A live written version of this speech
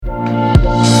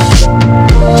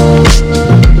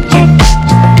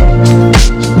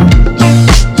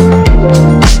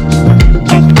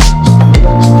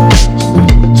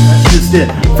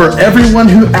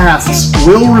everyone who asks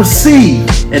will receive,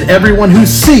 and everyone who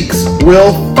seeks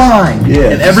will find,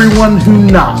 and everyone who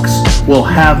knocks will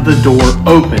have the door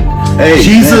opened.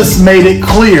 Jesus made it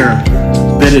clear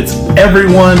that it's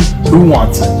everyone who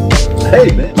wants it.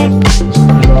 Amen.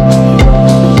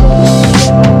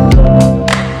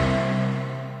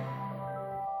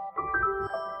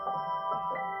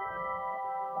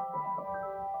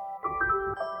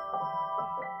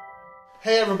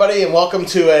 Hey everybody, and welcome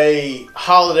to a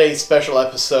holiday special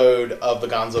episode of the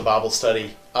Gonzo Bible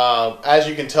Study. As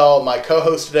you can tell, my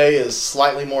co-host today is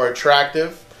slightly more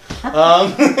attractive.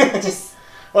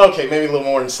 Okay, maybe a little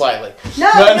more than slightly.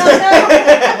 No.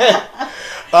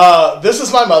 This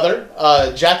is my mother,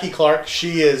 Jackie Clark.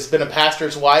 She has been a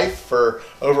pastor's wife for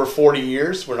over 40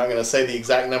 years. We're not going to say the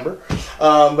exact number,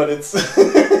 but it's...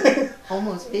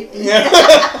 Almost 50.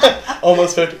 Yeah.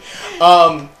 Almost 50.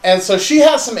 And so she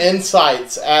has some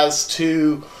insights as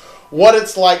to what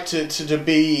it's like to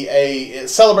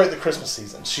celebrate the Christmas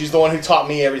season. She's the one who taught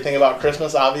me everything about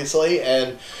Christmas, obviously,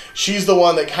 and she's the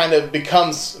one that kind of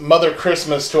becomes Mother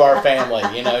Christmas to our family.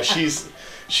 You know, she's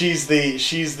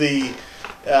the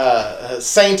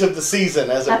saint of the season,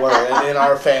 as it were, in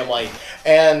our family.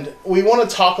 And we want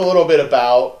to talk a little bit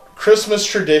about Christmas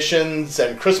traditions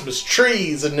and Christmas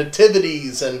trees and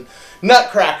nativities and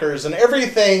nutcrackers and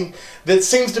everything that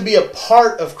seems to be a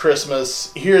part of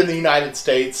Christmas here in the United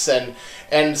States and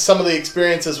some of the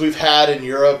experiences we've had in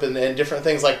Europe and different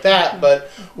things like that. But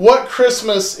what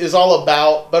Christmas is all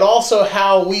about, but also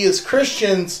how we as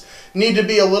Christians need to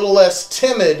be a little less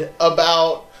timid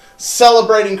about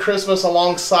celebrating Christmas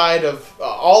alongside of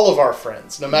all of our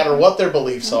friends, no matter what their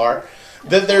beliefs are.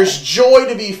 That there's joy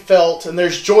to be felt and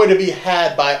there's joy to be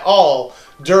had by all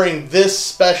during this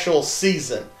special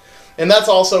season. And that's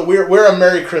also, we're a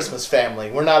Merry Christmas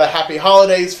family. We're not a Happy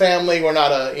Holidays family. We're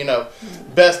not a,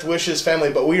 best wishes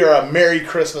family, but we are a Merry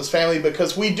Christmas family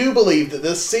because we do believe that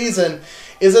this season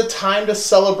is a time to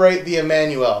celebrate the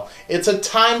Emmanuel. It's a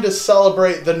time to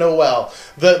celebrate the Noel,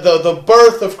 the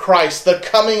birth of Christ, the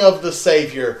coming of the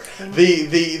Savior,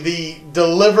 the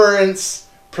deliverance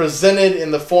presented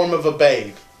in the form of a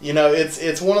babe. You know,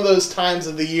 it's one of those times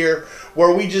of the year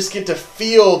where we just get to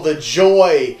feel the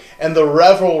joy and the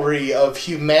revelry of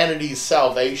humanity's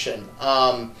salvation.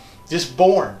 Just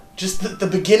born. Just the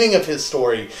beginning of his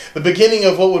story. The beginning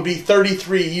of what would be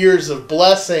 33 years of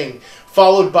blessing,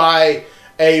 followed by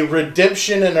a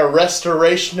redemption and a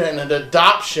restoration and an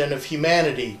adoption of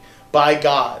humanity by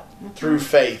God through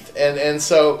faith. And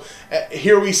so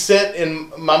here we sit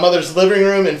in my mother's living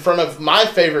room in front of my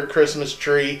favorite Christmas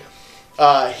tree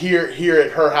here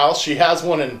at her house. She has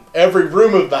one in every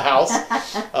room of the house.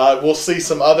 We'll see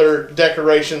some other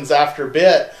decorations after a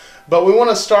bit. But we want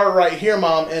to start right here,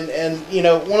 Mom. And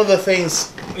one of the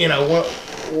things,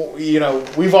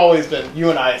 we've always been,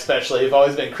 you and I especially, have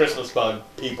always been Christmas bug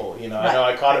people. Right. I know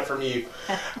I caught it from you.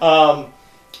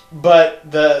 But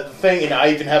the thing,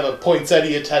 I even have a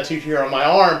poinsettia tattooed here on my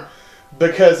arm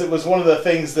because it was one of the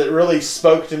things that really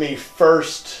spoke to me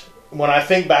first when I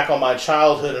think back on my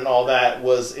childhood and all that.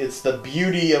 It's the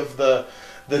beauty of the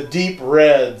deep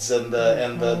reds and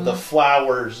the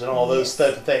flowers and all those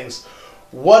type of things.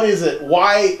 What is it?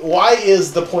 Why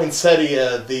is the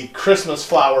poinsettia the Christmas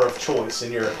flower of choice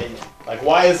in your opinion? Like,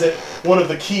 why is it one of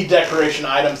the key decoration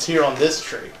items here on this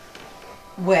tree?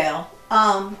 Well,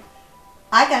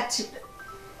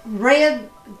 red,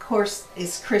 of course,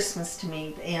 is Christmas to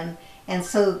me, and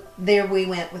so there we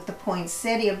went with the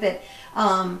poinsettia. But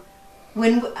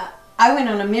when I went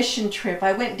on a mission trip,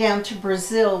 I went down to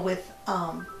Brazil with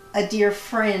a dear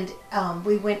friend.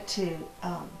 We went to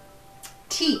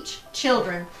teach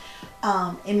children,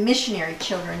 and missionary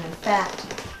children, in fact.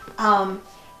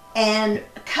 And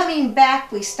coming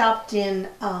back, we stopped in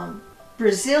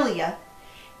Brasilia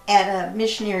at a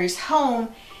missionary's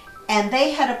home, and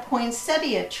they had a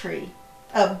poinsettia tree,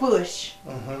 a bush.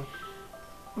 Mm-hmm.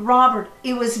 Robert,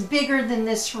 it was bigger than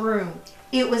this room.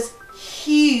 It was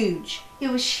huge. It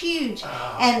was huge.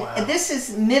 Oh, and wow. This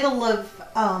is middle of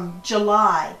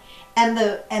July, and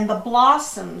the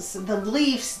blossoms, the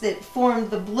leaves that formed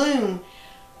the bloom,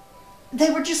 they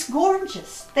were just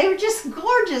gorgeous. They were just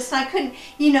gorgeous. I couldn't,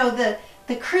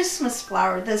 the Christmas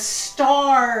flower, the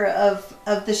star of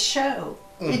the show.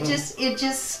 Mm-hmm. It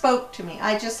just spoke to me.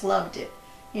 I just loved it,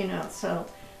 So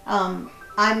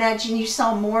I imagine you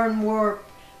saw more and more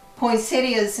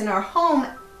poinsettias in our home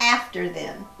after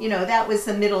then. That was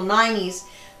the middle 90s.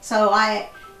 So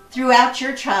throughout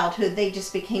your childhood, they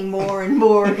just became more and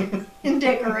more in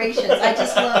decorations. I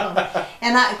just love them.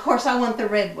 And of course, I want the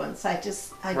red ones. I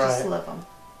just love them.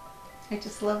 I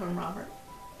just love them, Robert.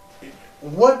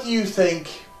 What do you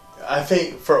think I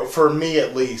think for me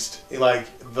at least, like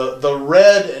the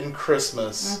red in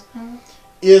Christmas,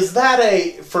 is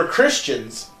that for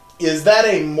Christians, is that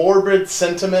a morbid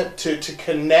sentiment to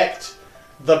connect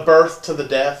the birth to the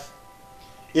death?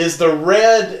 Is the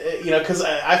red, because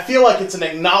I feel like it's an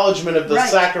acknowledgement of the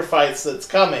sacrifice that's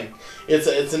coming.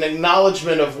 It's an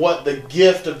acknowledgement of what the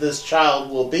gift of this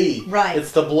child will be. Right.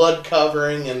 It's the blood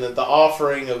covering and the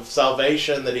offering of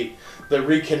salvation, the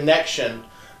reconnection,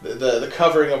 the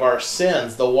covering of our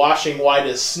sins, the washing white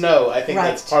as snow. I think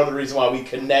that's part of the reason why we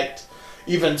connect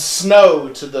even snow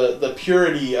to the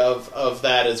purity of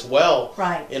that as well.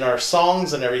 Right. In our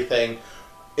songs and everything.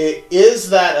 Is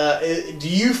that do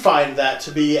you find that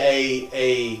to be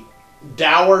a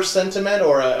dour sentiment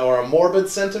or a morbid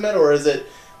sentiment, or is it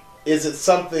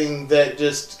something that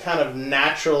just kind of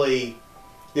naturally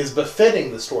is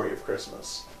befitting the story of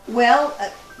Christmas? Well,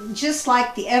 just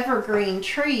like the evergreen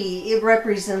tree, it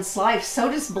represents life.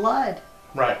 So does blood.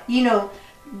 Right.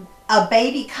 A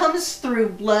baby comes through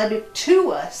blood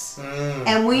to us,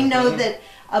 and we know that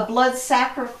a blood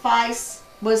sacrifice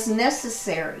was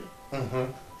necessary.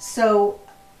 So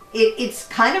it's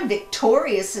kind of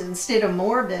victorious instead of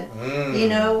morbid.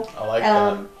 I like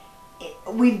that.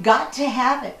 We've got to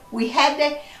have it. We had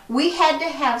to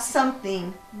have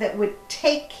something that would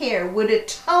take care, would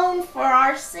atone for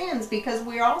our sins, because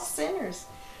we're all sinners.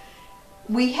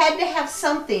 We had to have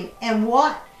something, and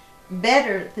what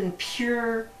better than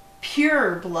pure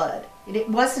blood? It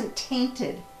wasn't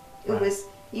tainted. It was,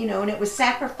 and it was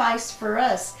sacrificed for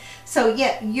us. So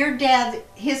your dad,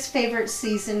 his favorite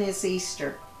season is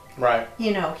Easter. Right.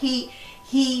 He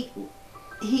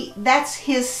that's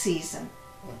his season.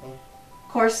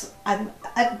 Of course, I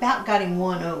about got him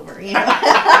won over. It had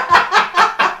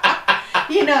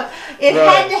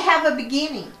to have a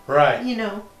beginning. Right.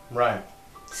 Right.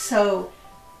 So,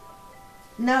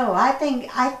 no, I think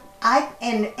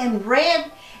and red.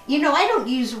 I don't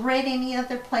use red any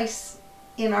other place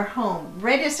in our home.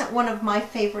 Red isn't one of my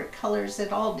favorite colors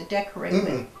at all to decorate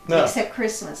with, except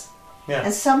Christmas. Yeah.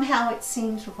 And somehow it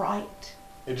seems right.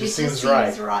 It just seems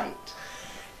right.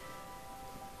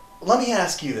 Let me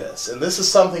ask you this, and this is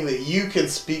something that you can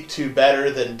speak to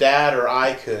better than Dad or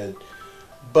I could,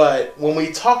 but when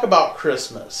we talk about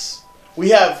Christmas, we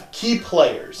have key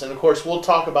players, and of course we'll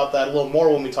talk about that a little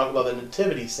more when we talk about the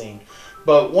nativity scene.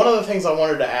 But one of the things I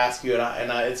wanted to ask you,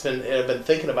 and I've been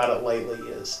thinking about it lately,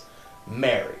 is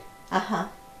Mary.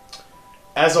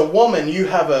 As a woman, you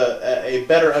have a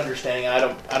better understanding.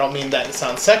 And I don't mean that to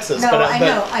sound sexist, no, I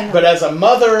know. But as a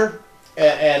mother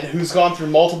and who's gone through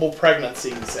multiple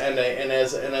pregnancies, and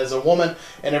as a woman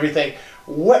and everything,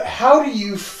 how do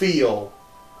you feel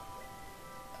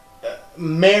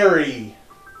Mary?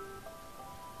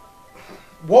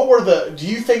 Do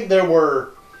you think there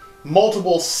were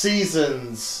multiple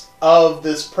seasons of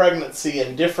this pregnancy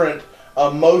and different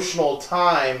emotional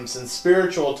times and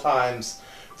spiritual times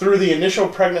through the initial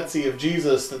pregnancy of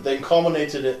Jesus that then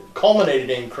culminated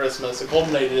in Christmas and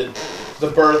culminated in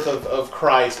the birth of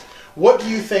Christ? What do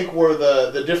you think were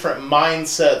the different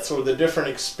mindsets or the different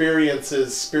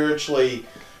experiences spiritually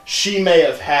she may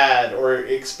have had, or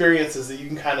experiences that you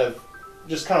can kind of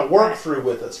work through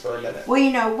with us for a minute?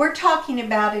 Well, we're talking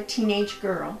about a teenage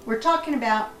girl. We're talking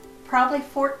about probably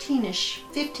 14-ish,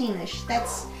 15-ish.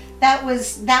 That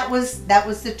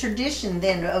was the tradition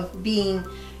then of being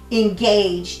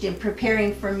engaged and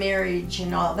preparing for marriage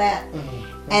and all that.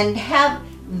 And have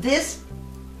this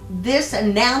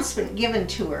announcement given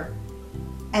to her,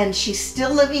 and she's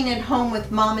still living at home with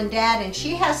mom and dad, and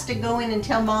she has to go in and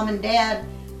tell mom and dad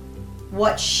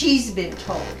what she's been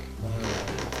told.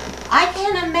 I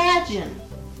can't imagine.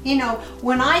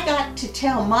 When I got to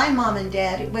tell my mom and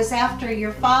dad, it was after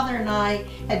your father and I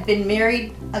had been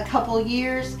married a couple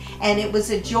years, and it was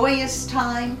a joyous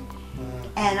time.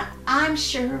 And I'm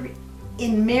sure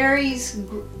in Mary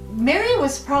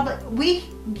was probably, we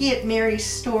get Mary's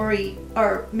story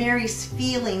or Mary's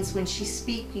feelings when she's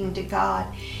speaking to God,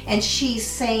 and she's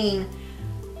saying,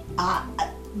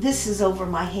 this is over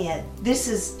my head. This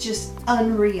is just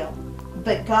unreal.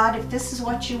 But God, if this is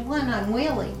what you want, I'm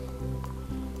willing.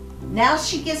 Now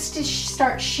she gets to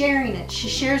start sharing it. She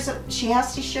shares it. She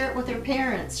has to share it with her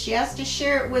parents. She has to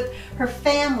share it with her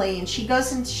family, and she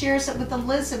goes and shares it with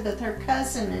Elizabeth, her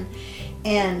cousin,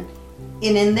 and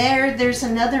in there's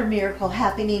another miracle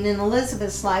happening in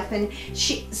Elizabeth's life, and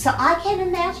so I can't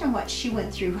imagine what she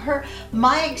went through.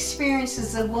 My experience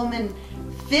as a woman,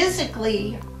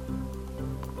 physically,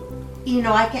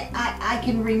 I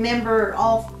can remember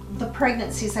all the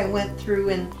pregnancies I went through,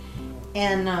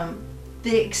 and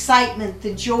the excitement,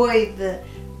 the joy, the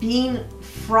being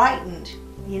frightened,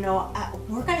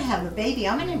 we're going to have a baby.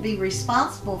 I'm going to be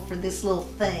responsible for this little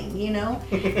thing,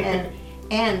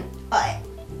 and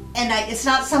it's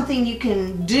not something you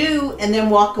can do and then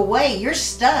walk away. You're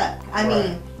stuck. I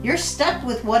mean, you're stuck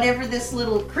with whatever this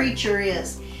little creature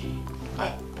is.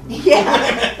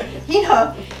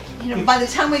 Yeah. By the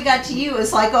time we got to you,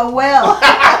 it's like, oh well.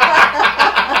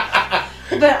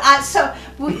 But so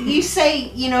you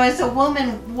say, as a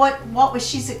woman, what was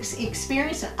she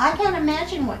experiencing? I can't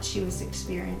imagine what she was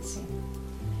experiencing.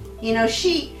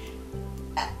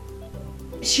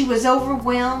 She was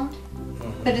overwhelmed,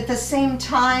 but at the same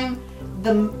time,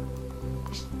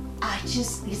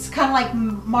 it's kind of like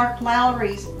Mark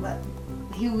Lowry,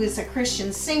 who is a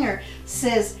Christian singer,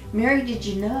 says, Mary, did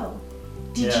you know?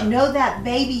 Did you know that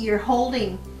baby you're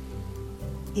holding?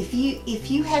 If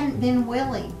you hadn't been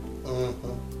willing,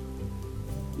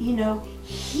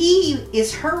 he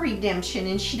is her redemption,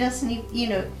 and she doesn't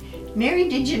even, Mary,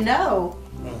 did you know?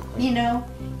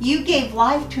 You gave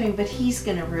life to him, but he's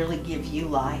going to really give you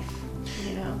life.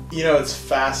 It's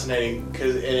fascinating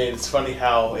and it's funny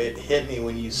how it hit me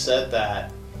when you said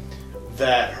that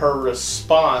her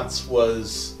response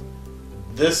was,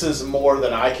 this is more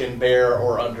than I can bear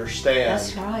or understand.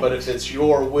 That's right. But if it's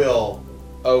your will,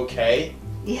 okay.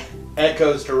 Yeah.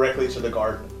 Echoes directly to the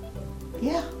garden.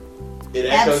 Yeah. It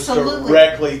echoes Absolutely.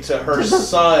 directly to her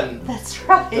son. That's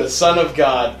right. The Son of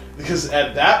God. Because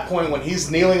at that point, when he's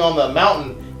kneeling on the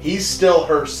mountain, he's still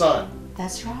her son.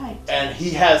 That's right. And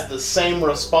he has the same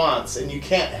response, and you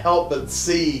can't help but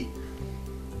see,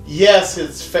 yes,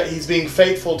 he's being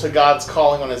faithful to God's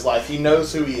calling on his life. He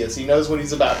knows who he is. He knows what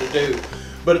he's about to do.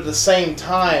 But at the same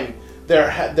time,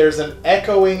 there's an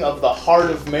echoing of the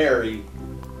heart of Mary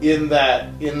in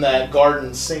that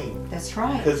garden scene. That's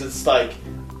right. Because it's like,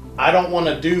 I don't want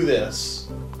to do this,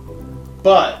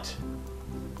 but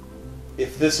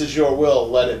if this is your will,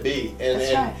 let it be.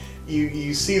 That's right.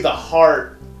 You see the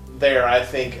heart there. I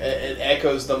think it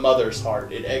echoes the mother's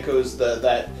heart. It echoes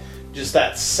that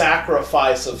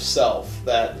sacrifice of self.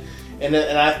 And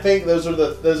I think those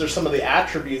are some of the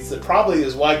attributes that probably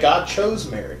is why God chose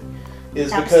Mary,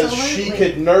 is because she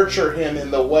could nurture him in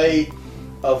the way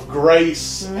of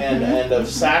grace and of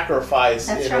sacrifice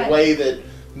in a way that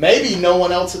maybe no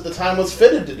one else at the time was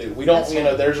fitted to do. We don't,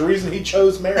 there's a reason he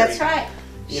chose Mary. That's right.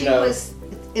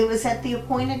 It was at the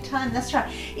appointed time. That's right.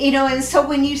 And so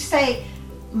when you say,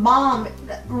 Mom,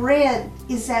 red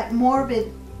is that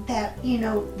morbid, that,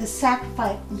 the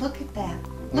sacrifice, look at that.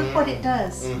 Look what it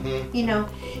does. He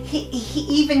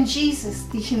even Jesus,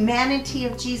 the humanity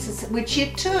of Jesus, which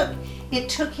it took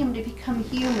him to become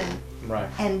human. Right.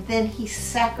 And then he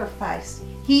sacrificed.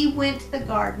 He went to the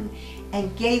garden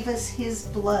and gave us his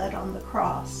blood on the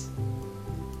cross.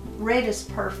 Red is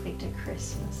perfect at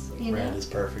Christmas. Red is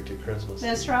perfect at Christmas.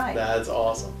 That's right. That's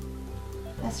awesome.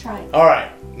 That's right. All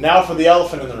right, now for the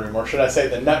elephant in the room, or should I say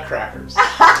the nutcrackers? The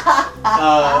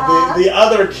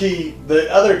other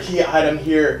key item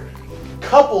here,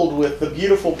 coupled with the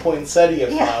beautiful poinsettia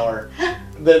flower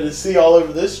that you see all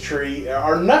over this tree,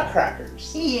 are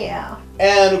nutcrackers. Yeah.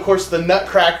 And of course, the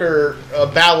Nutcracker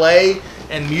ballet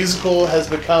and musical has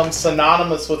become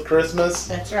synonymous with Christmas.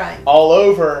 That's right. All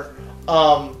over.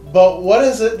 But what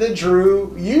is it that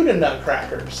drew you to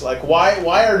nutcrackers? Like,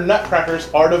 why are nutcrackers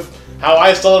part of how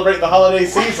I celebrate the holiday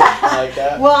season like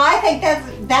that? Well, I think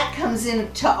that comes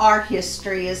into our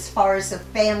history as far as a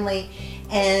family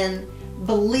and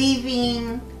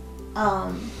believing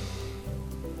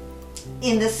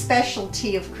in the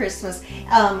specialty of Christmas.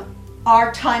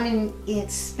 Our time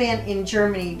it's spent in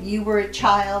Germany. You were a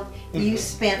child. You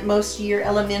spent most of your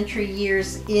elementary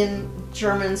years in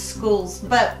German schools,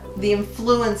 but the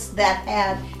influence that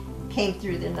had came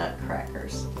through the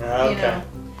Nutcrackers. Okay.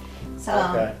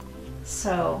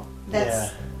 So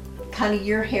that's kind of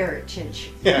your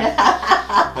heritage. Yeah,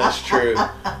 that's true.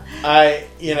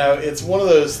 It's one of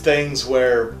those things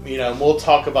where, we'll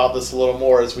talk about this a little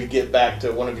more as we get back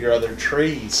to one of your other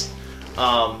trees.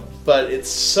 But it's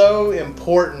so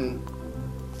important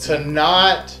to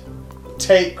not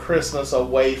take Christmas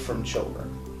away from children.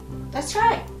 That's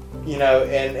right. Don't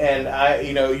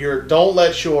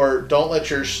let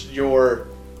your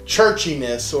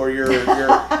churchiness or your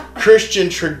Christian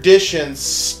tradition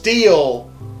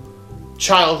steal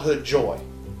childhood joy.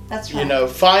 That's right.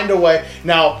 Find a way.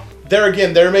 Now,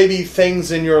 there may be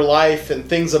things in your life and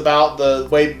things about the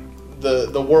way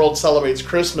the world celebrates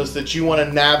Christmas that you want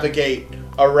to navigate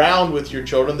around with your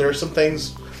children. There are some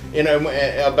things,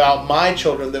 about my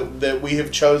children that we have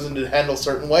chosen to handle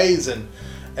certain ways, and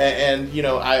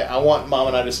I want Mom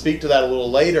and I to speak to that a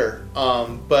little later.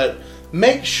 But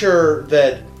make sure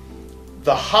that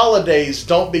the holidays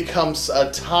don't become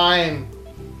a time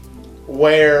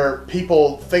where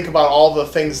people think about all the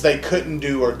things they couldn't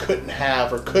do or couldn't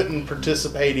have or couldn't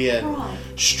participate in, Right.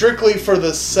 strictly for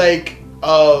the sake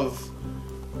of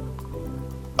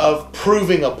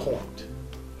proving a point.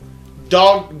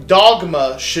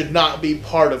 Dogma should not be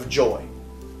part of joy.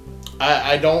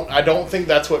 I don't think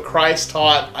that's what Christ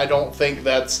taught. I don't think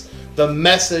that's the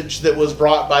message that was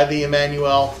brought by the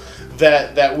Emmanuel,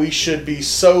 that we should be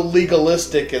so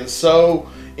legalistic and so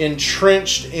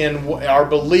entrenched in our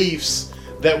beliefs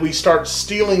that we start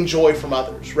stealing joy from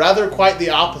others. Rather, quite the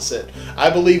opposite. I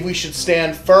believe we should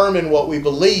stand firm in what we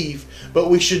believe, but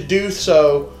we should do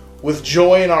so with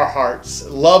joy in our hearts,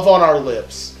 love on our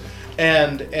lips,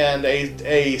 and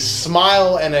a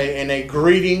smile and a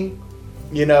greeting,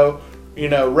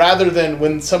 rather than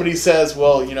when somebody says,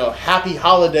 well, happy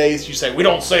holidays, you say, we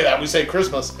don't say that, we say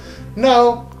Christmas.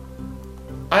 No,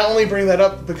 I only bring that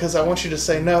up because I want you to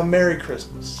say, no, Merry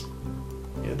Christmas.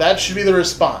 That should be the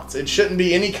response. It shouldn't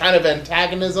be any kind of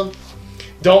antagonism.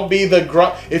 Don't be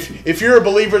the if you're a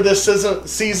believer this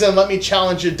season, let me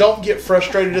challenge you, don't get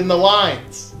frustrated in the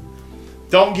lines.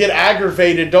 Don't get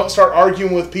aggravated. Don't start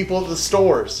arguing with people at the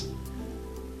stores.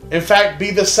 In fact,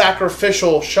 be the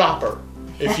sacrificial shopper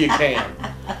if you can.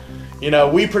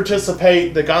 We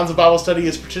participate, the Gonza Bible Study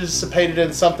has participated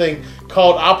in something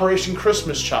called Operation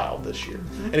Christmas Child this year.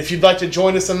 And if you'd like to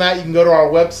join us in that, you can go to our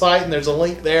website and there's a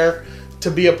link there to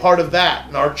be a part of that.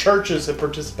 And our churches have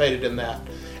participated in that.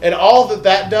 And all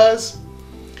that does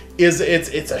is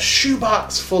it's a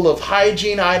shoebox full of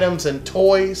hygiene items and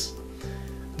toys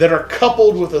that are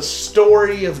coupled with a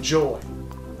story of joy,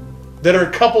 that are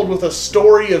coupled with a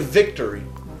story of victory.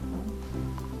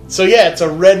 So yeah, it's a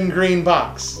red and green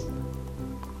box.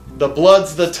 The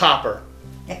blood's the topper.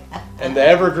 And the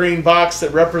evergreen box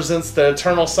that represents the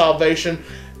eternal salvation.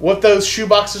 What those shoe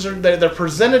boxes are, they're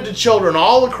presented to children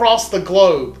all across the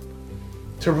globe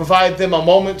to provide them a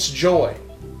moment's joy.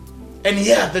 And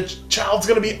yeah, the child's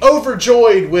going to be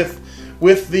overjoyed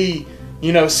with the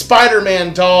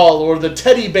Spider-Man doll or the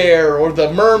teddy bear or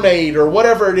the mermaid or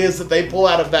whatever it is that they pull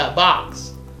out of that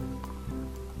box.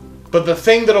 But the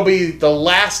thing that'll be the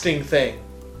lasting thing,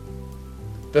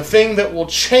 the thing that will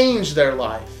change their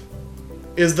life,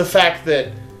 is the fact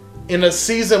that in a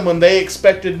season when they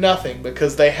expected nothing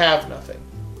because they have nothing,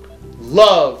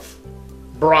 love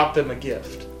brought them a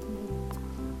gift.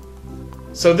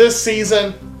 So this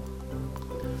season,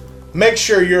 make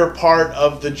sure you're a part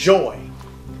of the joy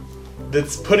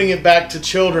that's putting it back to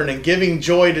children and giving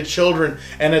joy to children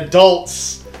and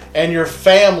adults and your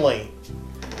family.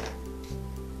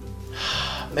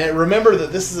 Man, remember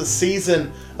that this is a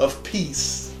season of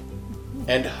peace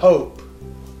and hope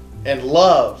and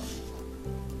love.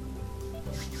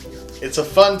 It's a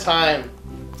fun time.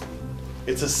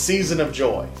 It's a season of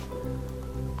joy.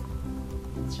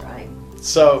 That's right.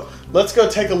 So let's go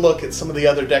take a look at some of the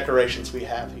other decorations we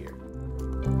have here.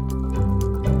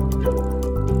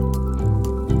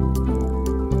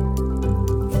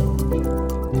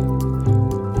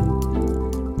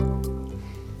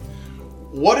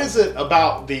 What is it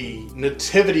about the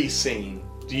nativity scene,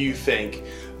 do you think,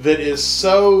 that is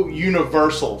so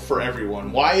universal for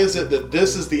everyone? Why is it that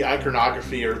this is the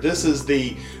iconography, or this is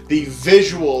the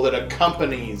visual that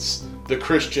accompanies the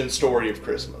Christian story of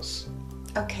Christmas?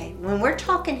 Okay, when we're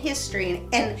talking history,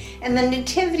 and the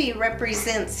nativity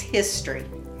represents history,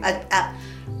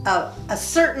 a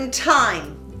certain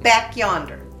time back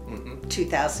yonder,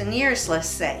 2,000 years, let's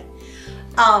say.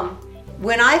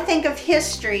 When I think of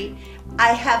history,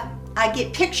 I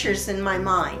get pictures in my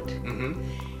mind.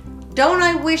 Mm-hmm. Don't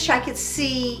I wish I could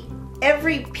see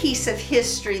every piece of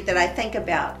history that I think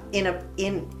about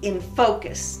in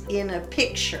focus, in a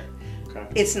picture? Okay.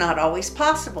 It's not always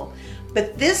possible.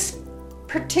 But this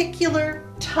particular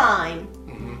time,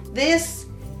 this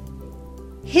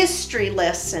history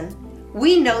lesson,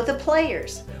 we know the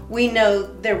players. We know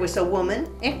there was a woman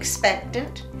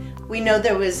expectant. We know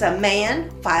there was a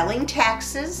man filing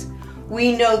taxes.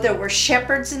 We know there were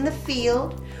shepherds in the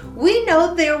field. We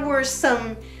know there were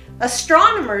some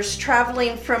astronomers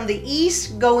traveling from the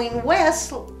east going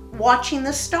west watching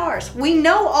the stars. We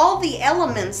know all the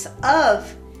elements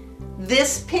of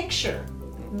this picture,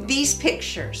 these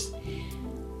pictures.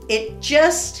 It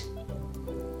just,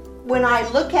 when I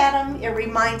look at them, it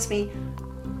reminds me,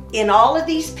 in all of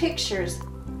these pictures,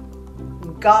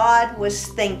 God was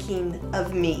thinking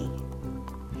of me.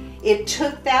 It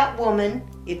took that woman,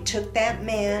 it took that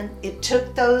man, it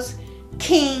took those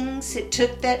kings, it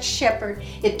took that shepherd,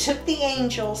 it took the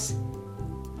angels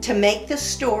to make the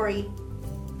story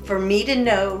for me to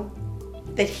know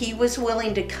that he was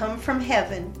willing to come from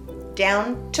heaven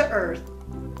down to earth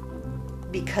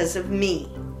because of me,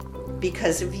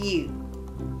 because of you.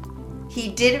 He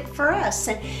did it for us.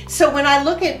 And so when I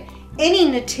look at any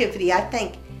nativity, I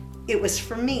think it was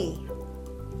for me.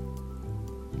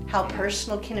 How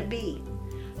personal can it be?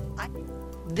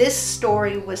 This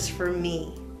story was for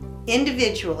me,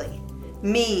 individually.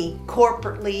 Me,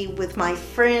 corporately, with my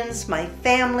friends, my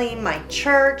family, my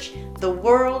church, the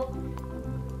world.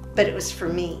 But it was for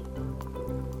me.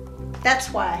 That's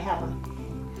why I have them.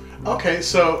 Okay,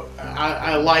 so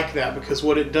I like that, because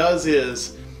what it does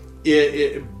is,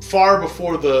 it far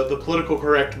before the political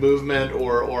correct movement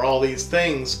or all these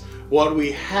things, what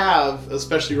we have,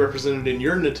 especially represented in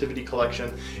your nativity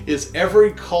collection, is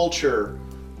every culture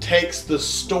takes the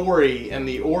story and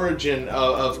the origin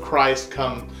of Christ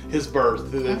come his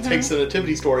birth, takes the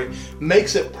nativity story,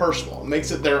 makes it personal, makes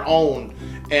it their own.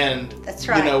 And that's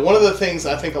right. You know, one of the things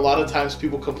I think a lot of times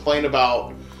people complain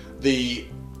about the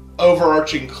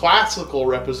overarching classical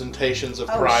representations of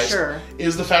Christ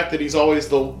is the fact that he's always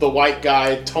the white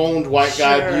guy, toned white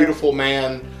guy, beautiful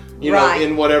man, you know,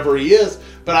 in whatever he is.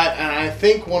 But I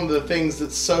think one of the things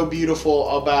that's so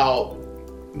beautiful about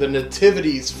the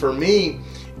nativities for me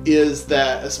is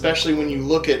that, especially when you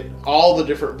look at all the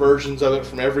different versions of it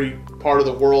from every part of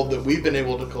the world that we've been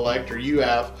able to collect, or you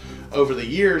have over the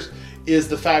years, is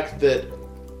the fact that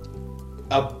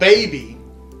a baby,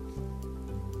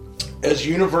 as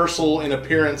universal in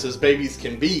appearance as babies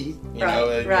can be, you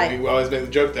know, we always make the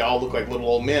joke they all look like little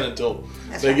old men until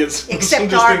they get some,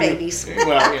 except our babies.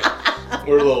 Well, yeah,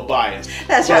 we're a little biased.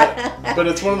 That's right. But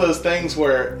it's one of those things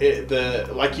where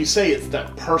like you say, it's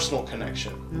that personal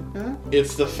connection.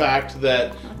 It's the fact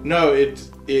that no,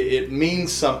 it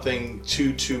means something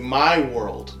to my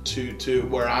world, to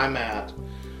where I'm at.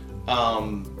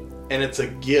 And it's a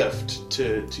gift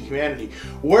to humanity.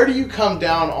 Where do you come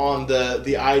down on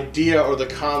the idea or the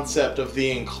concept of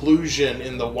the inclusion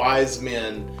in the wise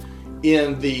men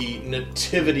in the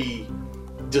nativity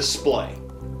display,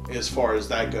 as far as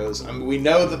that goes? I mean, we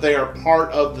know that they are part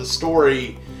of the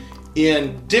story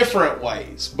in different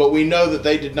ways, but we know that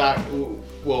they did not,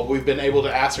 well, we've been able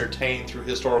to ascertain through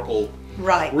historical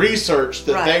research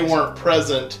that they weren't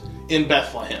present in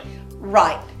Bethlehem.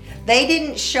 Right. They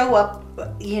didn't show up,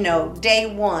 you know,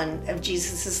 day one of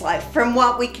Jesus's life, from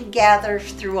what we can gather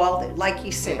through all the, like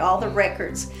you said, all the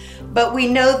records. But we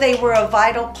know they were a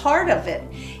vital part of it.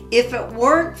 If it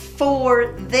weren't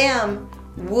for them,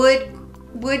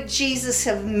 would Jesus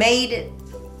have made it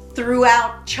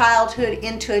throughout childhood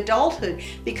into adulthood?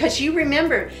 Because you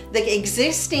remember, the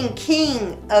existing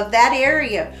king of that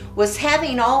area was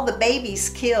having all the babies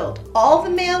killed. All the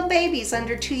male babies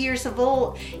under 2 years of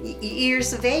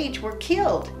age were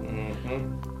killed.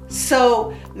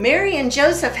 So Mary and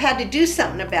Joseph had to do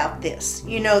something about this.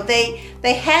 You know, they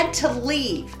had to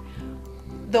leave.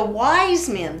 The wise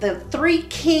men, the three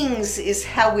kings is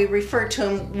how we refer to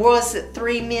them. Was it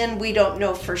three men? We don't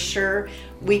know for sure.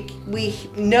 We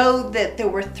know that there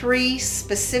were three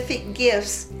specific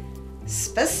gifts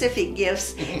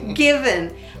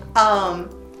given.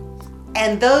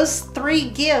 And those three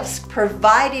gifts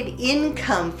provided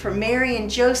income for Mary and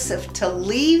Joseph to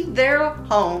leave their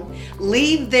home,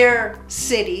 leave their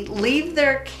city, leave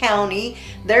their county,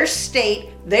 their state,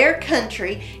 their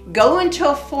country, go into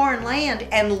a foreign land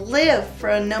and live for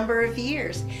a number of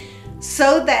years,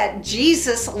 so that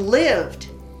Jesus lived.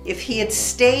 If he had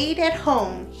stayed at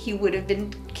home, he would have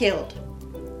been killed.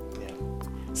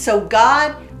 So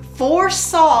God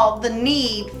foresaw the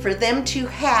need for them to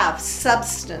have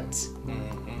substance.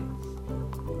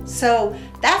 So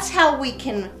that's how we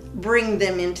can bring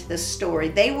them into the story.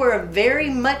 They were very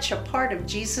much a part of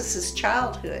Jesus's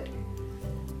childhood.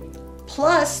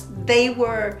 Plus, they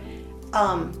were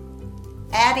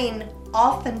adding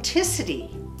authenticity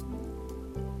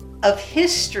of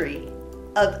history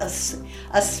of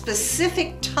a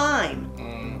specific time.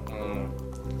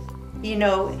 You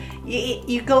know,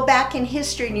 you go back in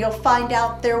history and you'll find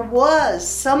out there was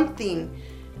something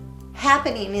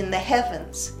happening in the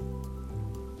heavens.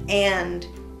 And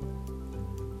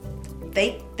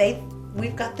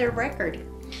we've got their record.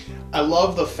 I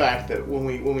love the fact that when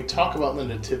we talk about the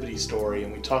nativity story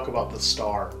and we talk about the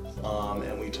star,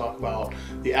 and we talk about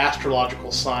the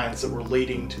astrological signs that were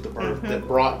leading to the birth that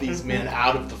brought these men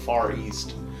out of the Far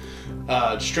East,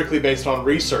 strictly based on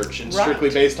research and strictly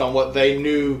based on what they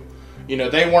knew. You know,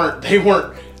 they weren't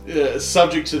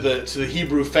subject to the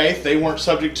Hebrew faith. They weren't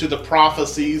subject to the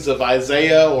prophecies of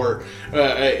Isaiah or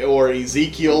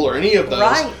Ezekiel or any of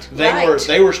those.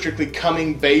 They were strictly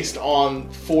coming based on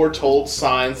foretold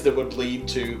signs that would lead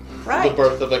to the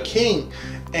birth of a king.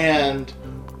 And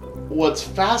what's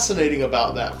fascinating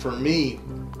about that for me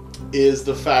is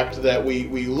the fact that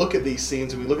we look at these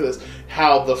scenes and we look at this,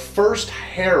 how the first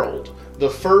herald, the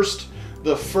first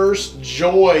the first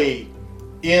joy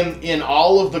in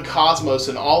all of the cosmos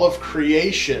and all of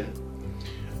creation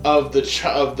of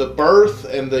the birth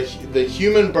and the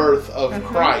human birth of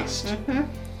Christ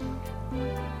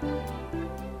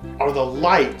are the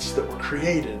lights that were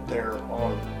created there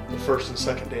on the first and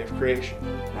second day of creation.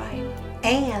 Right.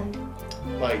 And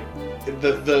like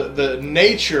the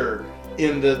nature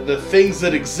in the things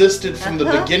that existed from the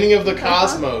beginning of the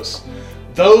cosmos,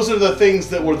 those are the things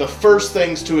that were the first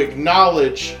things to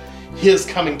acknowledge his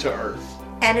coming to earth.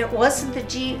 And it wasn't the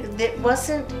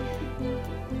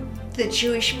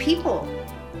Jewish people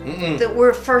that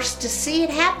were first to see it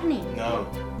happening. No.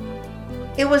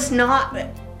 It was not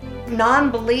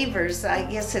non-believers, I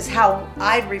guess is how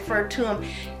I'd refer to them,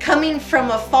 coming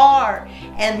from afar,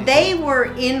 and they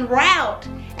were en route,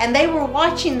 and they were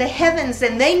watching the heavens,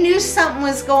 and they knew something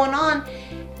was going on,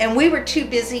 and we were too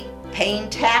busy paying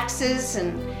taxes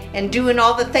and doing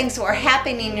all the things that were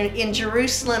happening in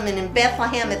Jerusalem and in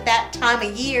Bethlehem at that time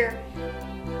of year,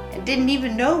 and didn't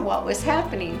even know what was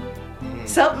happening.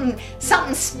 Something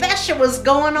special was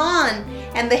going on,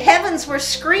 and the heavens were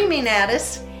screaming at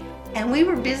us, and we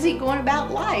were busy going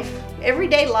about life,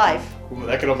 everyday life. Ooh,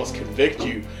 that could almost convict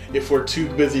you if we're too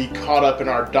busy caught up in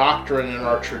our doctrine and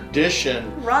our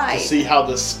tradition Right. to see how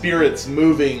the Spirit's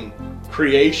moving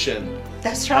creation.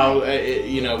 That's right. How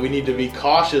we need to be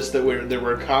cautious that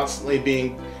we're constantly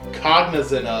being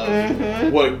cognizant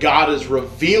of what God is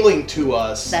revealing to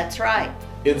us. That's right.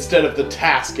 Instead of the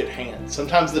task at hand.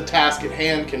 Sometimes the task at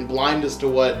hand can blind us to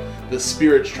what the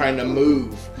Spirit's trying to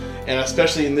move. And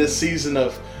especially in this season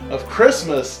of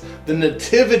Christmas, the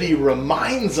Nativity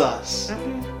reminds us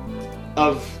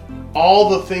of all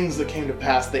the things that came to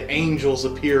pass. The angels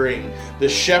appearing, the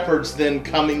shepherds then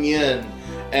coming in,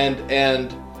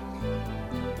 and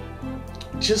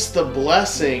just the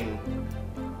blessing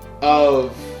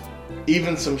of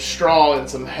even some straw and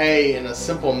some hay and a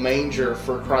simple manger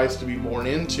for Christ to be born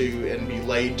into and be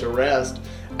laid to rest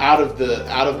out of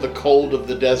the cold of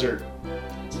the desert,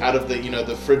 out of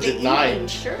the frigid night. Evening,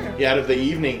 sure. Yeah, out of the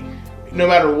evening. No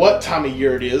matter what time of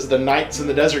year it is, the nights in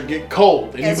the desert get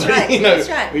cold. That's right. That's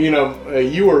right.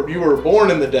 You were born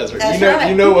in the desert. That's right.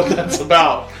 You know what that's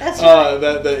about. That's right.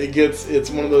 That it's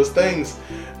one of those things.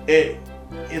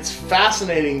 It's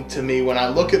fascinating to me when I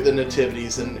look at the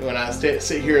nativities and when I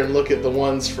sit here and look at the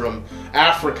ones from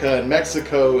Africa and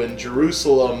Mexico and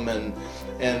Jerusalem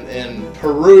and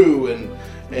Peru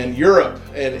and Europe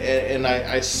and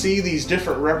I see these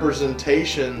different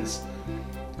representations.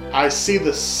 I see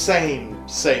the same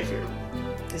Savior.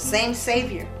 The same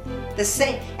Savior. The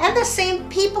same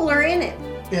people are in it.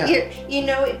 Yeah.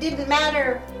 It didn't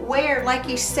matter where, like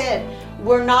you said,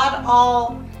 we're not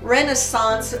all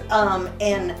Renaissance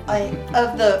and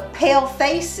of the pale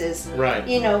faces. Right.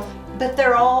 But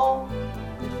they're all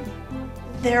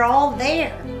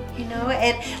there,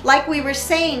 and like we were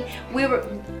saying,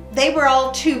 they were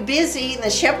all too busy, and the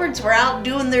shepherds were out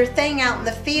doing their thing out in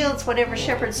the fields, whatever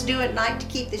shepherds do at night to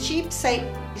keep the sheep safe.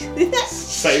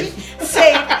 Safe.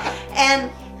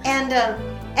 And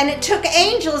it took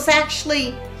angels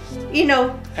actually,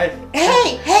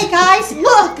 hey guys,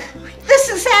 look, this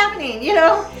is happening,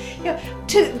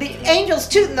 to the angels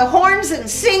tooting the horns and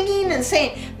singing and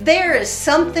saying, there is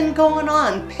something going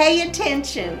on, pay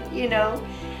attention,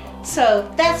 So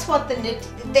that's what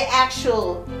the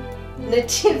actual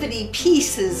nativity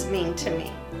pieces mean to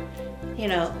me.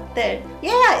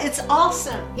 It's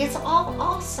awesome. It's all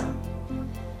awesome.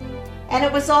 And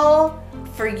it was all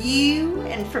for you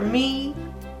and for me,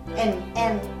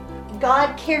 and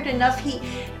God cared enough.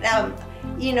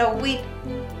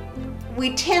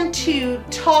 We tend to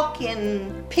talk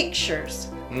in pictures,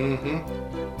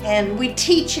 and we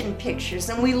teach in pictures,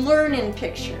 and we learn in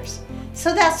pictures.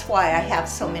 So that's why I have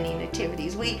so many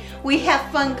nativities. We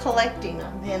have fun collecting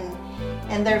them,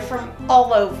 and they're from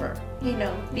all over,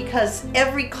 because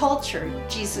every culture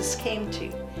Jesus came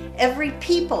to, every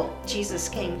people Jesus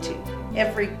came to,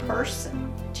 every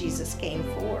person Jesus came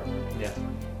for. Yeah.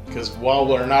 Because while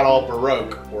we're not all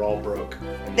Baroque, we're all broke.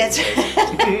 That's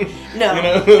no.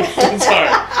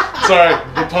 Sorry.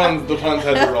 The puns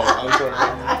had to roll. I'm sorry.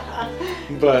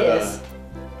 But yes.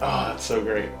 That's so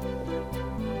great.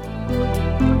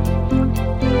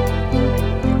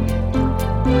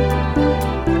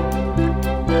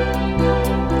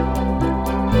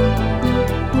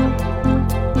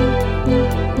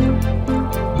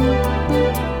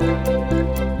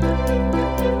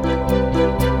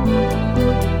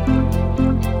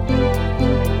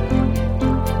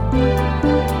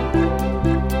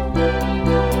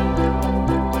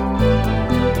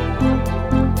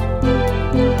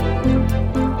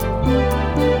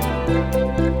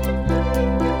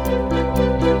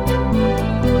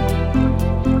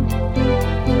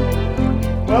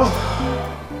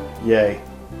 Yay.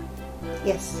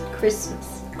 Yes,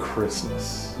 Christmas.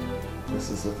 Christmas. This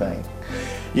is the thing.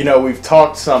 You know, we've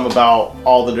talked some about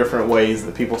all the different ways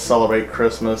that people celebrate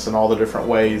Christmas and all the different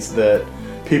ways that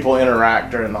people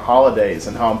interact during the holidays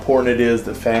and how important it is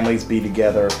that families be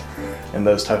together and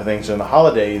those type of things during the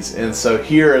holidays. And so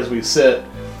here, as we sit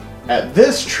at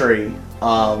this tree,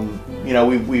 you know,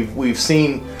 we've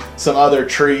seen some other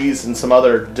trees and some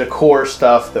other decor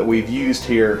stuff that we've used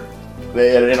here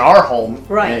in our home,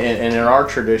 Right. and in our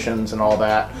traditions and all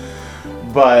that.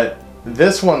 But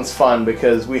this one's fun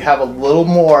because we have a little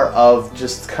more of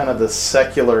just kind of the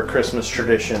secular Christmas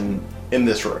tradition in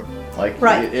this room. Like,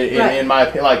 Right, right. in my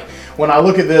opinion, like when I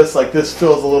look at this, like this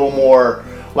feels a little more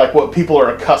like what people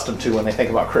are accustomed to when they think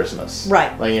about Christmas.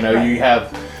 Right, Like, you know, right. you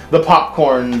have the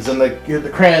popcorns and the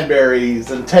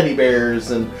cranberries and teddy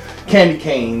bears and candy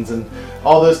canes and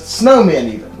all those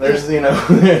snowmen even. There's, you know,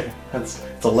 it's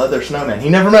a leather snowman. He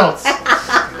never melts.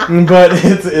 But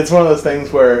it's one of those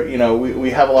things where, you know, we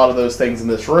have a lot of those things in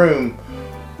this room.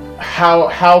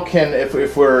 How can, if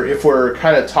we're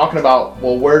kind of talking about,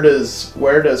 well, where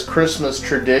does Christmas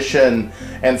tradition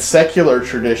and secular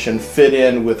tradition fit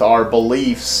in with our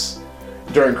beliefs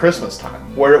during Christmas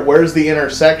time? Where's the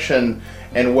intersection,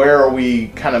 and where are we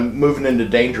kind of moving into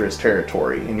dangerous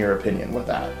territory, in your opinion, with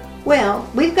that? Well,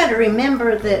 we've got to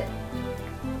remember that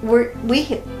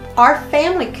our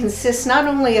family consists not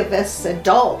only of us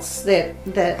adults that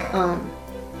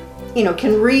you know,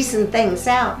 can reason things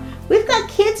out. We've got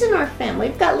kids in our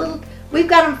family. We've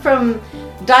got them from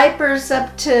diapers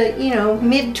up to, you know,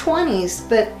 mid-20s.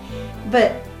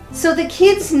 But so the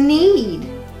kids need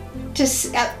to.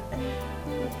 This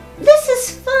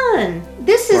is fun.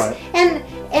 This is Right.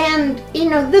 and you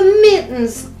know, the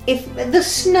mittens, if the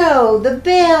snow, the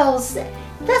bells.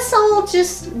 That's all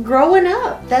just growing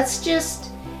up. That's just,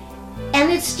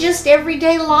 and it's just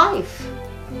everyday life.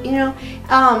 You know,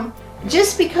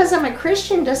 just because I'm a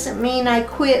Christian doesn't mean I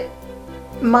quit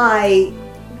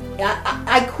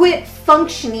I quit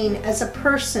functioning as a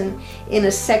person in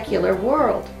a secular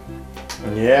world.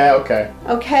 Yeah. Okay.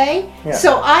 Okay? Yeah.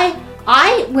 So I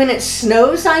when it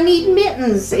snows, I need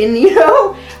mittens, and you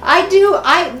know,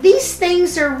 these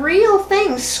things are real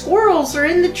things. Squirrels are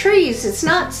in the trees. It's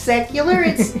not secular,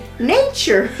 it's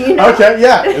nature, you know. Okay.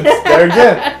 Yeah. It's there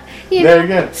again. You There know?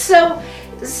 again. So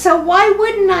why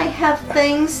wouldn't I have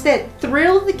things that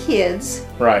thrill the kids,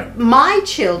 Right. my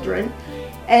children?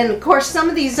 And of course, some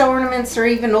of these ornaments are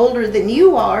even older than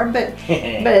you are, but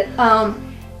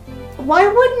why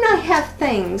wouldn't I have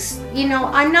things? You know,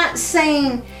 I'm not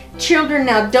saying, children,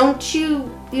 now don't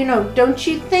you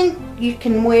think you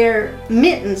can wear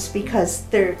mittens because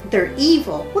they're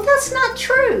evil? Well, that's not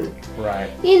true. Right.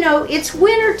 You know, it's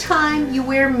winter time, you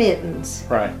wear mittens.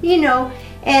 Right. You know,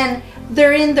 and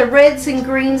they're in the reds and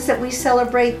greens that we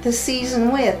celebrate the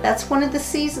season with. That's one of the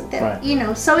seasons that, Right. you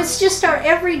know, so it's just our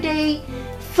everyday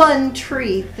fun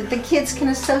tree that the kids can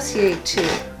associate to.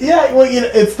 Yeah. Well, you know,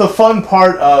 it's the fun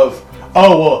part of,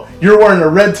 oh, well, you're wearing a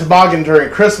red toboggan during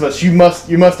Christmas. You must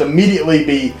immediately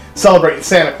be celebrating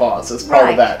Santa Claus as part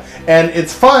Right. of that. And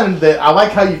it's fun that I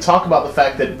like how you talk about the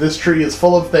fact that this tree is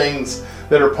full of things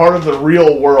that are part of the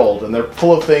real world, and they're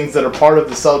full of things that are part of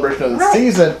the celebration of the Right.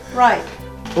 season. Right.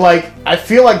 Like, I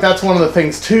feel like that's one of the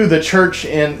things too, the church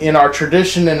in our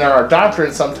tradition and in our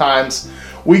doctrine, sometimes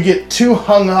we get too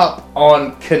hung up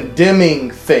on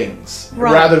condemning things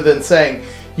Right. rather than saying,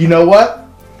 you know what,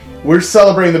 we're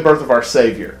celebrating the birth of our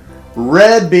Savior.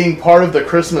 Red being part of the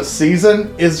Christmas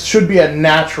season should be a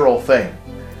natural thing.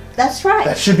 That's right.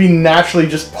 That should be naturally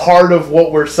just part of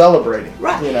what we're celebrating.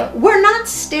 Right. You know? We're not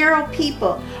sterile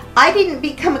people. I didn't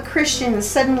become a Christian and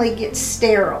suddenly get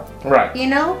sterile. Right. You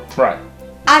know? Right.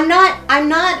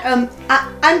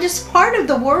 I'm just part of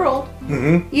the world.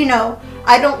 Mm-hmm. You know,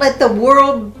 I don't let the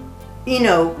world, you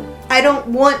know, I don't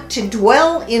want to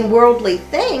dwell in worldly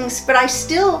things, but I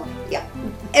still,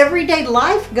 everyday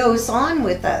life goes on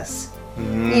with us.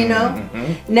 You know?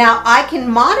 Mm-hmm. Now I can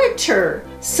monitor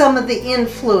some of the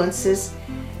influences,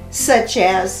 such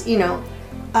as, you know,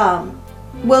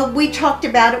 well, we talked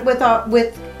about it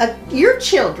with your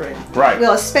children, Right.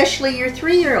 Well, especially your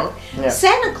 3-year-old, Yeah.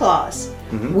 Santa Claus.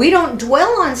 Mhm. We don't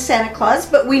dwell on Santa Claus,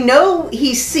 but we know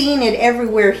he's seen it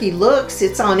everywhere he looks.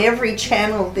 It's on every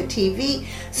channel of the TV.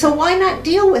 So why not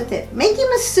deal with it? Make him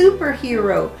a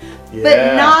superhero, but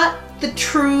Yeah. not the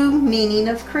true meaning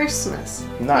of Christmas.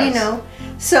 Nice. You know.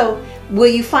 So will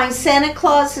you find Santa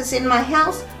Clauses in my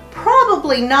house?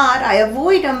 Probably not. I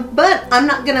avoid them, but I'm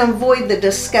not going to avoid the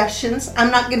discussions.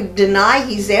 I'm not going to deny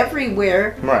he's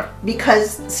everywhere Right.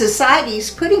 because society's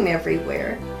put him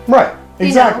everywhere. Right, You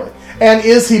exactly. And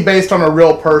is he based on a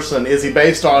real person? Is he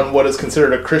based on what is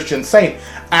considered a Christian saint?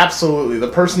 Absolutely. The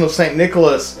person of St.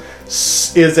 Nicholas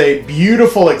is a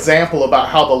beautiful example about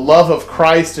how the love of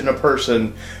Christ in a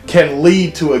person can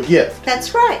lead to a gift.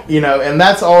 That's right. You know, and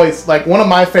that's always, like, one of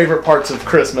my favorite parts of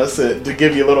Christmas, to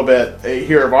give you a little bit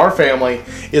here of our family,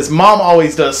 is Mom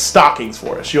always does stockings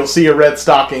for us. You'll see a red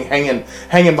stocking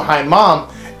hanging behind Mom,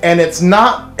 and it's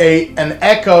not an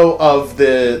echo of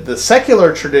the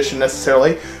secular tradition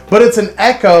necessarily, but it's an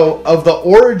echo of the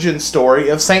origin story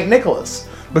of St. Nicholas.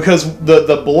 Because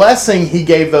the blessing he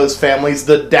gave those families,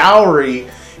 the dowry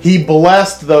he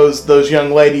blessed those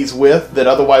young ladies with, that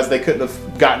otherwise they couldn't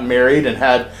have gotten married and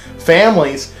had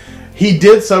families, he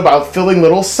did so by filling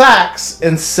little sacks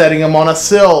and setting them on a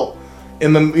sill,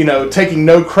 taking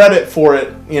no credit for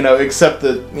it, except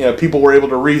that people were able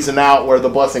to reason out where the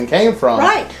blessing came from.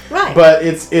 Right. But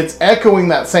it's echoing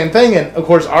that same thing, and of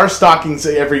course our stockings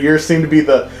every year seem to be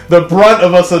the brunt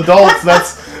of us adults.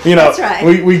 That's That's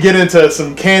right. we get into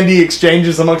some candy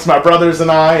exchanges amongst my brothers and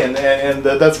I, and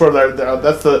that's where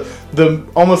that's the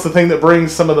almost the thing that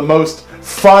brings some of the most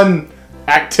fun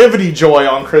activity joy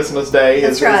on Christmas Day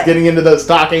is getting into those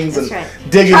stockings and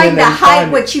digging trying in to and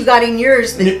hide what you got in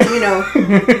yours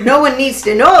that no one needs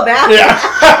to know about. Yeah.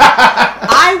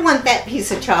 I want that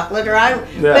piece of chocolate,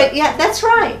 but yeah, that's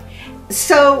right.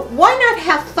 So why not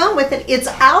have fun with it? It's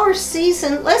our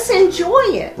season. Let's enjoy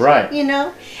it. Right.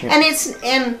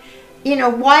 And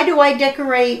why do I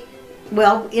decorate?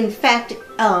 Well, in fact,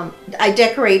 I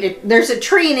decorated. There's a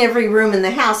tree in every room in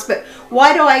the house, but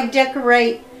why do I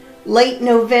decorate late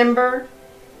November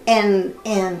and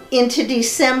into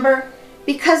December?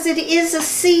 Because it is a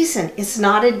season. It's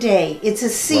not a day. It's a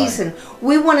season. Right.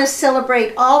 We want to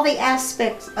celebrate all the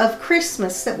aspects of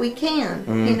Christmas that we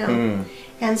can,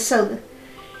 And so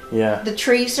the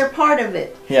trees are part of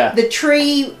it. Yeah. The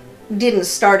tree didn't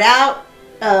start out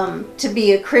to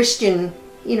be a Christian,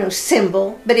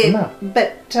 symbol,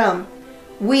 but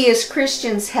we as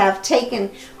Christians have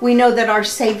we know that our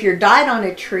Savior died on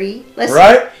a tree.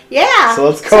 Right? Yeah. So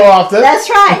let's co-opt it. That's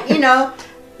right,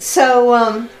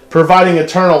 So providing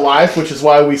eternal life, which is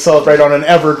why we celebrate on an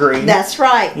evergreen. That's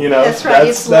right. That's right.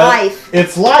 It's life.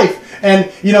 It's life. And,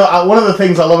 one of the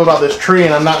things I love about this tree,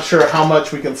 and I'm not sure how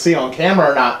much we can see on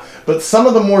camera or not, but some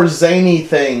of the more zany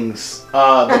things,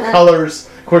 the colors,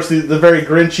 of course, the very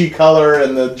Grinchy color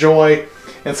and the joy,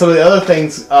 and some of the other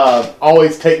things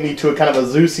always take me to a kind of a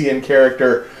Zeusian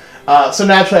character. So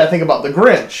naturally I think about the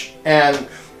Grinch. And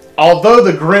although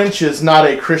the Grinch is not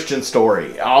a Christian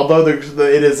story, although it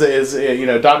is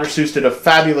Dr. Seuss did a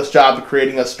fabulous job of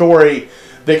creating a story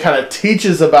that kind of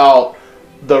teaches about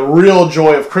the real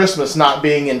joy of Christmas not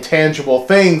being in tangible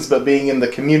things, but being in the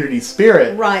community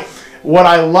spirit. Right. What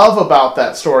I love about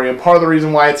that story, and part of the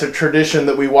reason why it's a tradition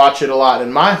that we watch it a lot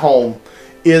in my home,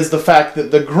 is the fact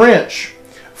that the Grinch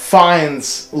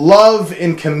finds love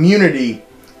in community,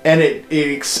 and it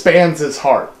expands his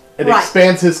heart. It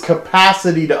expands his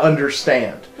capacity to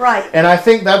understand. Right. And I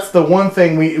think that's the one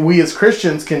thing we as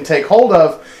Christians can take hold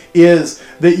of, is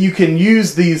that you can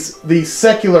use these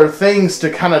secular things to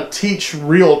kind of teach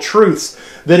real truths.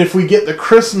 That if we get the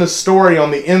Christmas story on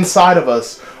the inside of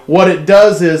us, what it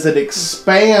does is it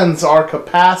expands our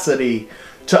capacity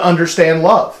to understand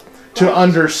love. To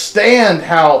understand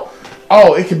how,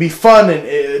 it can be fun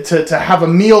and to have a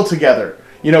meal together.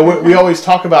 We always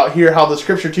talk about here how the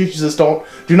Scripture teaches us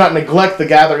do not neglect the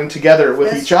gathering together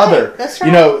with each other. That's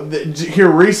right. Here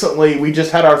recently we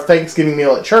just had our Thanksgiving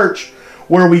meal at church,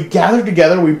 where we gathered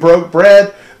together, we broke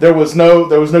bread. There was no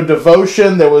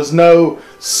devotion, there was no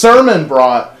sermon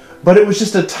brought, but it was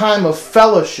just a time of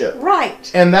fellowship. Right.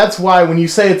 And that's why when you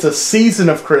say it's a season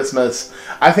of Christmas,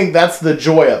 I think that's the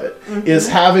joy of it, is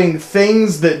having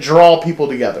things that draw people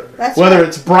together. That's Whether right.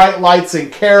 it's bright lights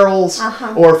and carols,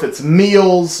 or if it's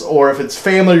meals, or if it's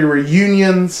family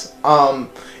reunions.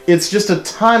 It's just a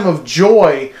time of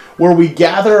joy where we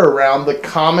gather around the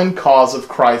common cause of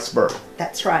Christ's birth.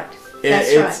 That's right.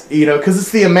 It's because it's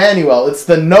the Emmanuel, it's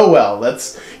the Noel.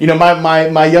 That's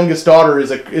my youngest daughter is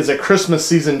a Christmas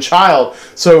season child,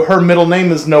 so her middle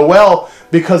name is Noel,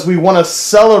 because we want to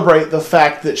celebrate the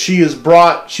fact that she was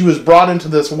brought into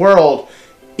this world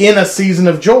in a season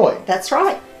of joy. That's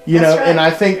right. And I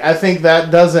think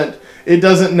that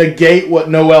doesn't negate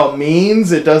what Noel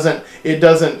means. It doesn't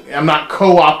I'm not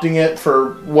co-opting it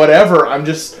for whatever. I'm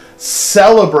just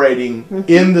celebrating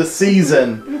in the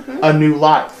season a new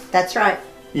life. That's right.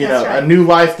 A new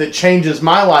life that changes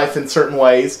my life in certain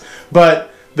ways.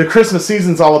 But the Christmas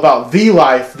season's all about the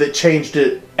life that changed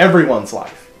everyone's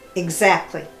life.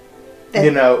 Exactly.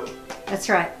 That's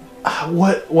right.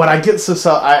 What I get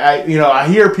I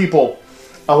hear people,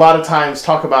 a lot of times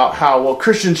talk about how, well,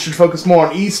 Christians should focus more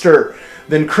on Easter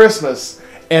than Christmas.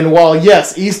 And while,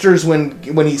 yes, Easter's when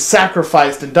he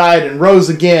sacrificed and died and rose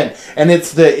again, and it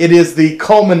is the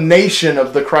culmination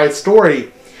of the Christ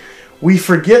story, we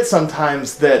forget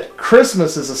sometimes that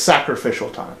Christmas is a sacrificial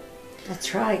time.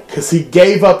 That's right. Because he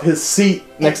gave up his seat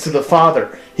next to the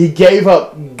Father. He gave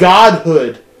up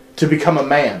godhood to become a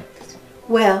man.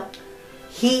 Well,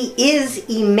 he is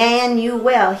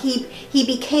Emmanuel. He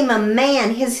became a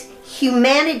man. His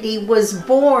humanity was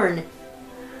born.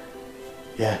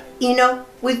 Yeah. You know,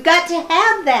 we've got to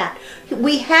have that.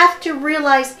 We have to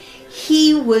realize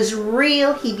he was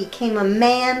real. He became a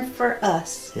man for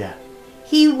us. Yeah.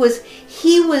 He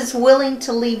was willing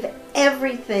to leave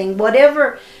everything,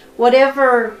 whatever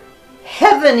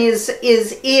heaven is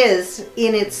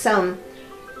in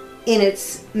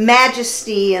its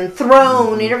majesty and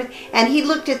throne and everything. And he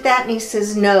looked at that and he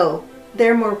says, "No,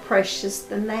 they're more precious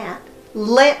than that.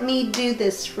 Let me do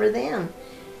this for them."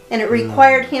 And it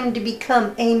required him to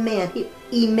become a man,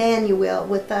 Emmanuel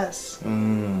with us.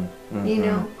 Mm-hmm. You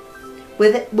know,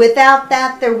 without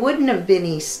that, there wouldn't have been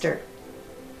Easter.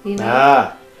 You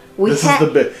know, this is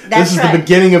the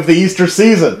beginning of the Easter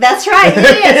season. That's right.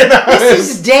 It is.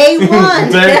 This is day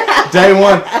one. day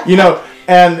one. You know,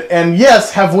 and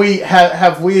yes, have we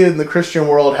in the Christian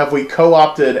world, have we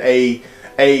co-opted a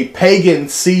pagan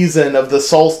season of the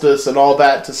solstice and all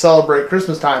that to celebrate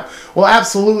Christmas time? Well,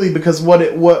 absolutely, because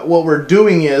what we're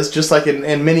doing is, just like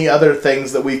in many other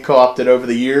things that we've co-opted over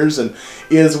the years, and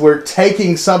is we're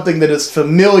taking something that is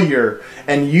familiar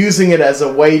and using it as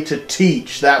a way to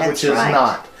teach that which is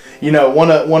not. You know, one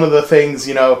of the things,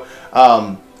 you know,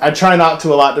 I try not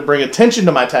to a lot to bring attention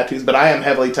to my tattoos, but I am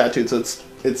heavily tattooed, so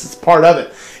it's part of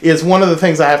it. Is one of the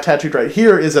things I have tattooed right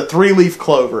here is a 3-leaf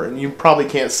clover, and you probably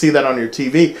can't see that on your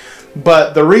TV.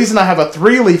 But the reason I have a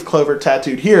 3-leaf clover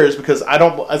tattooed here is because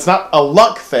it's not a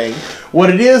luck thing. What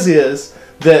it is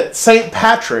that St.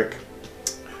 Patrick,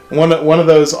 one of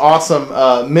those awesome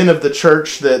men of the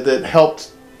church that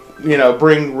helped, you know,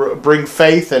 bring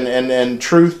faith and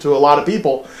truth to a lot of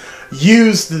people,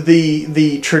 used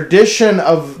the tradition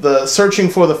of the searching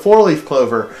for the 4-leaf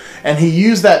clover, and he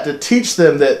used that to teach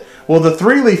them that, well, the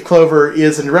 3-leaf clover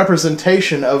is a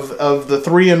representation of the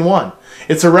 3-in-1.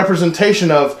 It's a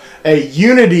representation of a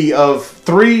unity of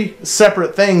 3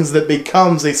 separate things that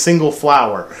becomes a single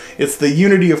flower. It's the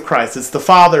unity of Christ. It's the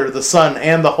Father, the Son,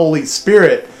 and the Holy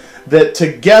Spirit that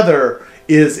together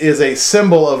is a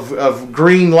symbol of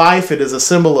green life. It is a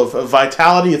symbol of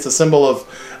vitality. It's a symbol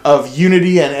of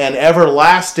unity and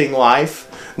everlasting life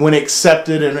when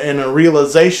accepted and a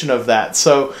realization of that.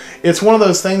 So it's one of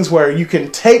those things where you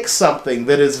can take something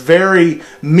that is very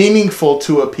meaningful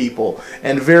to a people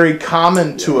and very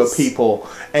common to a people,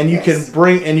 and you can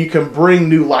bring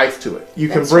new life to it. You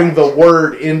can bring the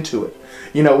word into it.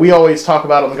 You know, we always talk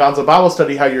about on the Gonzo Bible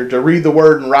Study how you're to read the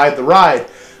word and ride the ride.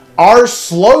 Our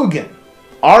slogan,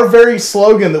 our very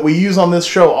slogan that we use on this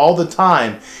show all the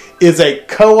time, is a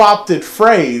co-opted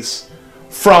phrase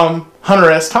from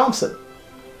Hunter S. Thompson.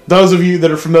 Those of you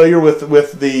that are familiar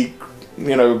with the,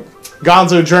 you know,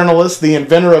 Gonzo journalist, the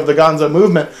inventor of the Gonzo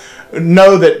movement,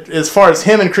 know that as far as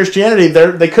him and Christianity,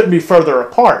 they couldn't be further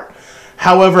apart.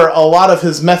 However, a lot of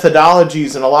his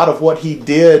methodologies and a lot of what he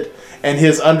did and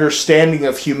his understanding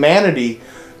of humanity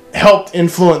helped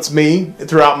influence me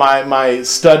throughout my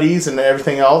studies and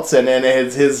everything else, and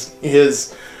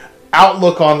his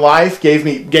outlook on life gave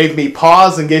me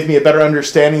pause and gave me a better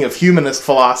understanding of humanist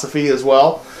philosophy as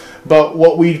well. But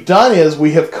what we've done is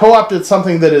we have co-opted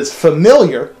something that is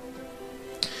familiar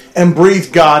and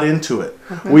breathed God into it.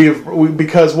 Mm-hmm.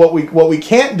 Because what we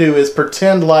can't do is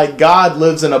pretend like God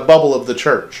lives in a bubble of the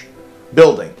church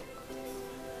building,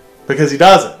 because he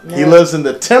doesn't. No. He lives in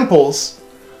the temples,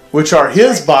 which are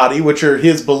his body, which are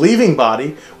his believing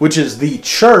body, which is the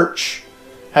church.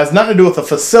 Has nothing to do with a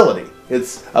facility.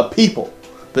 It's a people.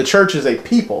 The church is a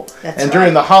people. And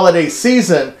during the holiday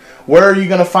season, where are you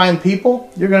going to find people?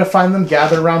 You're going to find them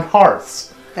gathered around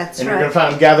hearths. And you're going to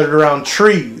find them gathered around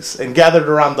trees and gathered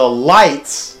around the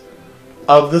lights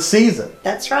of the season.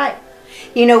 That's right.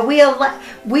 You know,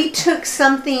 we took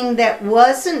something that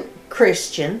wasn't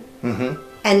Christian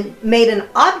and made an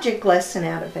object lesson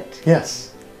out of it.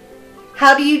 Yes.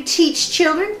 How do you teach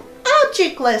children?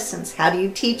 Object lessons. How do you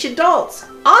teach adults?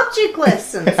 Object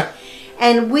lessons.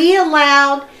 And we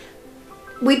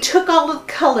took all the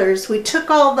colors, we took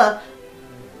all the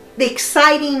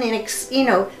exciting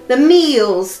and, the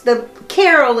meals, the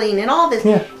caroling and all this,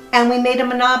 and we made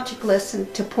them an object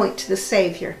lesson to point to the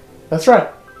Savior. That's right.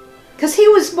 Because he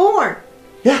was born.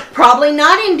 Yeah. Probably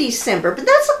not in December, but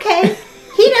that's okay.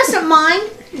 He doesn't mind.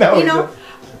 No,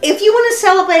 if you want to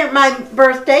celebrate my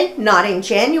birthday, not in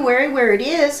January where it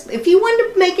is, if you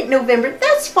want to make it November,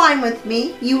 that's fine with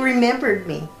me. You remembered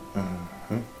me.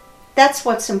 That's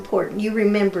what's important. You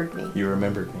remembered me. You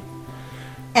remembered me.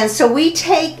 And so we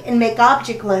take and make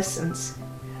object lessons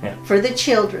Yeah. for the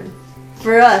children,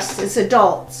 for us as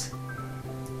adults,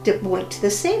 to point to the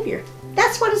Savior.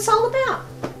 That's what it's all about.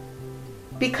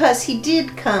 Because he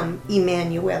did come,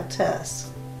 Emmanuel, to us.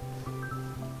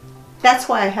 That's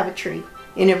why I have a tree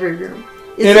in every room.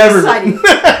 It's exciting.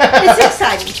 It's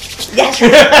exciting. That's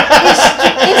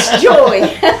right. It's joy.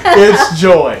 It's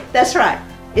joy. That's right.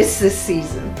 It's the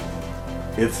season.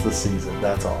 It's the season.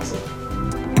 That's awesome.